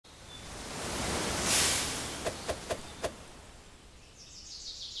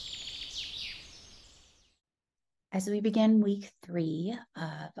As we begin week 3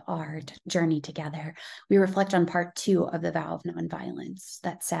 of our journey together, we reflect on part 2 of the Vow of Nonviolence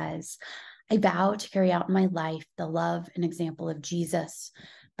that says, I vow to carry out in my life the love and example of Jesus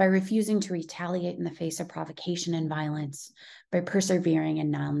by refusing to retaliate in the face of provocation and violence, by persevering in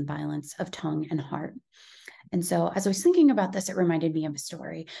nonviolence of tongue and heart. And so as I was thinking about this, it reminded me of a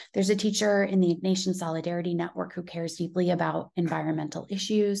story. There's a teacher in the Ignatian Solidarity Network who cares deeply about environmental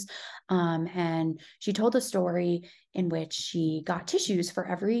issues. And she told a story in which she got tissues for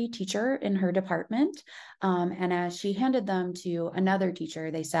every teacher in her department. And as she handed them to another teacher,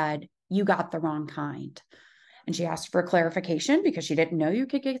 they said, "You got the wrong kind." And she asked for clarification because she didn't know you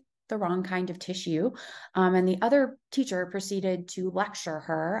could get the wrong kind of tissue. And the other teacher proceeded to lecture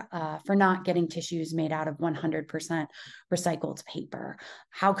her for not getting tissues made out of 100% recycled paper.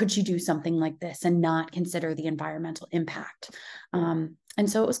 How could she do something like this and not consider the environmental impact? And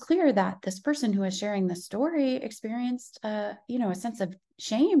so it was clear that this person who was sharing the story experienced, a sense of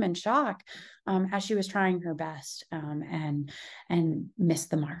shame and shock as she was trying her best and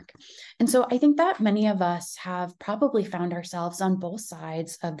missed the mark. And so I think that many of us have probably found ourselves on both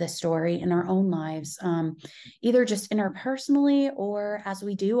sides of this story in our own lives, either just interpersonally or as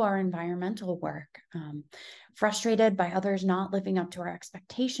we do our environmental work, frustrated by others not living up to our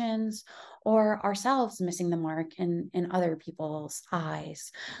expectations or ourselves missing the mark in other people's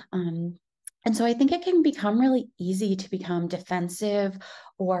eyes. And so I think it can become really easy to become defensive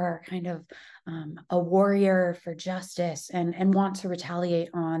or kind of a warrior for justice and want to retaliate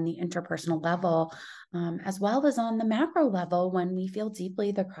on the interpersonal level, as well as on the macro level when we feel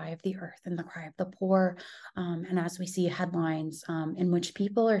deeply the cry of the earth and the cry of the poor. And as we see headlines in which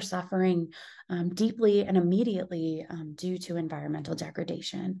people are suffering deeply and immediately due to environmental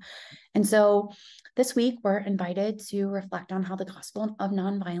degradation. And so this week, we're invited to reflect on how the gospel of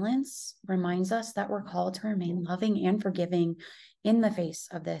nonviolence reminds us that we're called to remain loving and forgiving in the face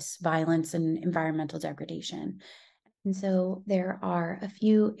of this violence and environmental degradation. And so there are a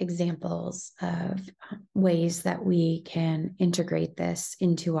few examples of ways that we can integrate this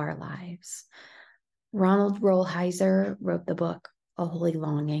into our lives. Ronald Rolheiser wrote the book A Holy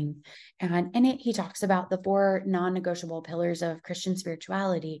Longing, and in it he talks about the 4 non-negotiable pillars of Christian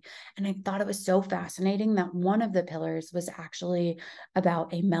spirituality. And I thought it was so fascinating that one of the pillars was actually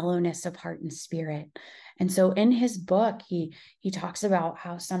about a mellowness of heart and spirit. And so in his book, he talks about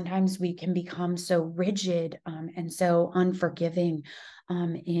how sometimes we can become so rigid and so unforgiving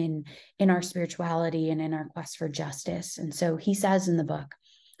in our spirituality and in our quest for justice. And so he says in the book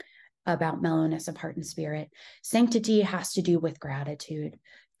about mellowness of heart and spirit, sanctity has to do with gratitude.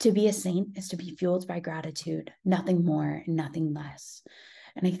 To be a saint is to be fueled by gratitude, nothing more and nothing less.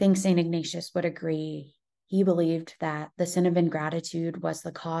 And I think St. Ignatius would agree. He believed that the sin of ingratitude was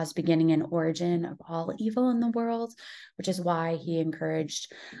the cause, beginning, and origin of all evil in the world, which is why he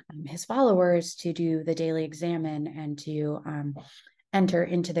encouraged his followers to do the daily examen and to enter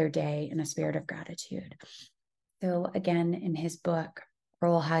into their day in a spirit of gratitude. So again, in his book,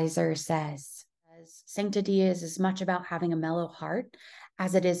 Rolheiser says, sanctity is as much about having a mellow heart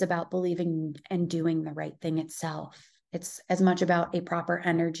as it is about believing and doing the right thing itself. It's as much about a proper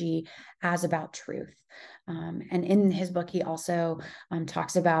energy as about truth. And in his book, he also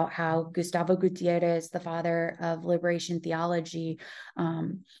talks about how Gustavo Gutierrez, the father of liberation theology,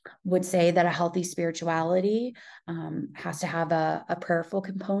 would say that a healthy spirituality has to have a prayerful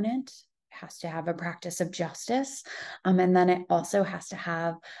component, has to have a practice of justice. And then it also has to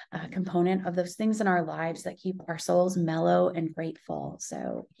have a component of those things in our lives that keep our souls mellow and grateful.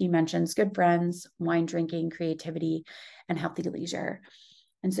 So he mentions good friends, wine drinking, creativity, and healthy leisure.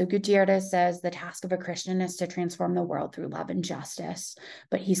 And so Gutierrez says the task of a Christian is to transform the world through love and justice,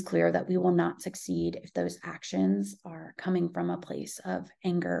 but he's clear that we will not succeed if those actions are coming from a place of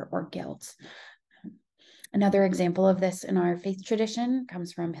anger or guilt. Another example of this in our faith tradition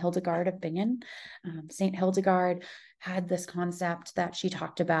comes from Hildegard of Bingen. St. Hildegard had this concept that she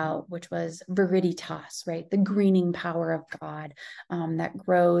talked about, which was viriditas, right? The greening power of God that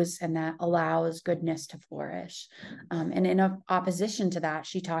grows and that allows goodness to flourish. And in opposition to that,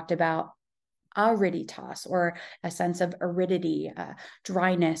 she talked about ariditas, or a sense of aridity,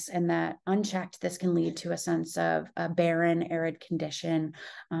 dryness, and that unchecked, this can lead to a sense of a barren, arid condition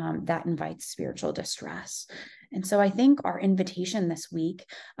that invites spiritual distress. And so I think our invitation this week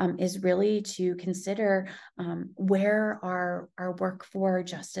is really to consider where our work for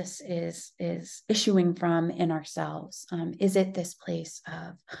justice is issuing from in ourselves. Is it this place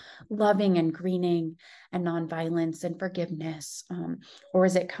of loving and greening and nonviolence and forgiveness, or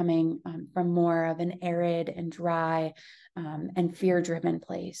is it coming from more of an arid and dry and fear-driven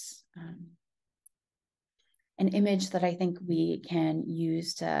place? an image that I think we can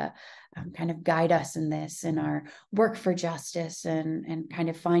use to kind of guide us in this, in our work for justice, and kind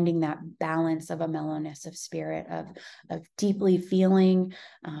of finding that balance of a mellowness of spirit, of deeply feeling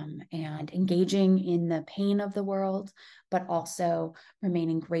and engaging in the pain of the world, but also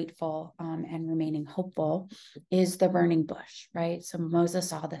remaining grateful and remaining hopeful, is the burning bush, right? So Moses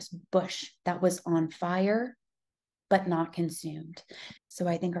saw this bush that was on fire, but not consumed. So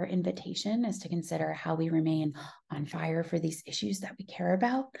I think our invitation is to consider how we remain on fire for these issues that we care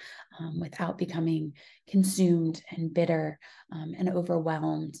about without becoming consumed and bitter and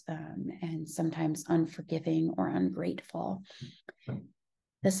overwhelmed and sometimes unforgiving or ungrateful.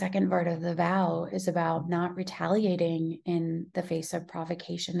 The second part of the vow is about not retaliating in the face of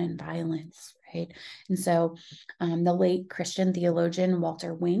provocation and violence, right? And so the late Christian theologian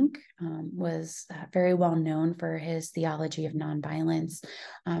Walter Wink was very well known for his theology of nonviolence.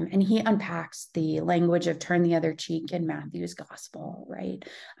 And he unpacks the language of turn the other cheek in Matthew's gospel, right?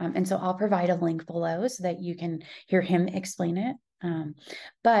 And so I'll provide a link below so that you can hear him explain it.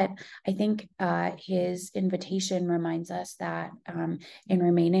 But I think his invitation reminds us that in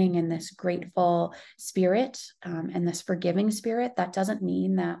remaining in this grateful spirit and this forgiving spirit, that doesn't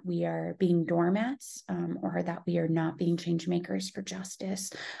mean that we are being doormats or that we are not being change makers for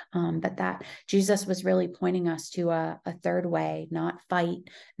justice, but that Jesus was really pointing us to a third way, not fight,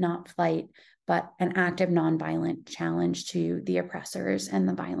 not flight, but an active nonviolent challenge to the oppressors and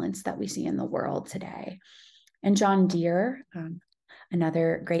the violence that we see in the world today. And John Deere,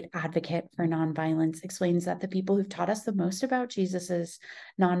 another great advocate for nonviolence, explains that the people who've taught us the most about Jesus's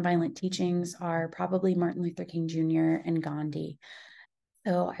nonviolent teachings are probably Martin Luther King Jr. and Gandhi.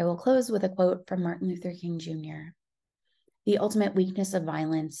 So I will close with a quote from Martin Luther King Jr. "The ultimate weakness of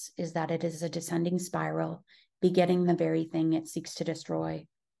violence is that it is a descending spiral, begetting the very thing it seeks to destroy.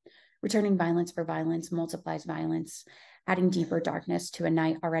 Returning violence for violence multiplies violence, adding deeper darkness to a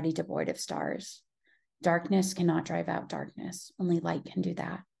night already devoid of stars. Darkness cannot drive out darkness. Only light can do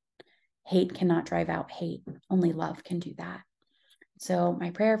that. Hate cannot drive out hate. Only love can do that." So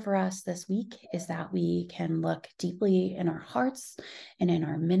my prayer for us this week is that we can look deeply in our hearts and in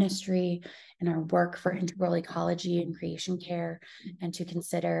our ministry, in our work for integral ecology and creation care, and to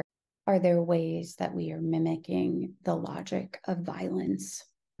consider, are there ways that we are mimicking the logic of violence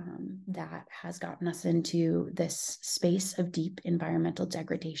that has gotten us into this space of deep environmental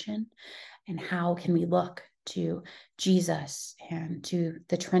degradation? And how can we look to Jesus and to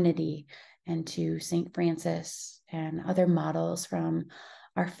the Trinity and to St. Francis and other models from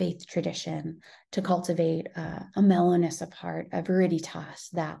our faith tradition to cultivate a mellowness of heart, a viriditas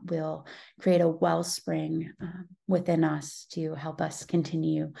that will create a wellspring within us to help us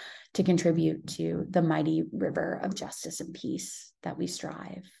continue to contribute to the mighty river of justice and peace that we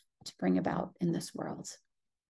strive to bring about in this world.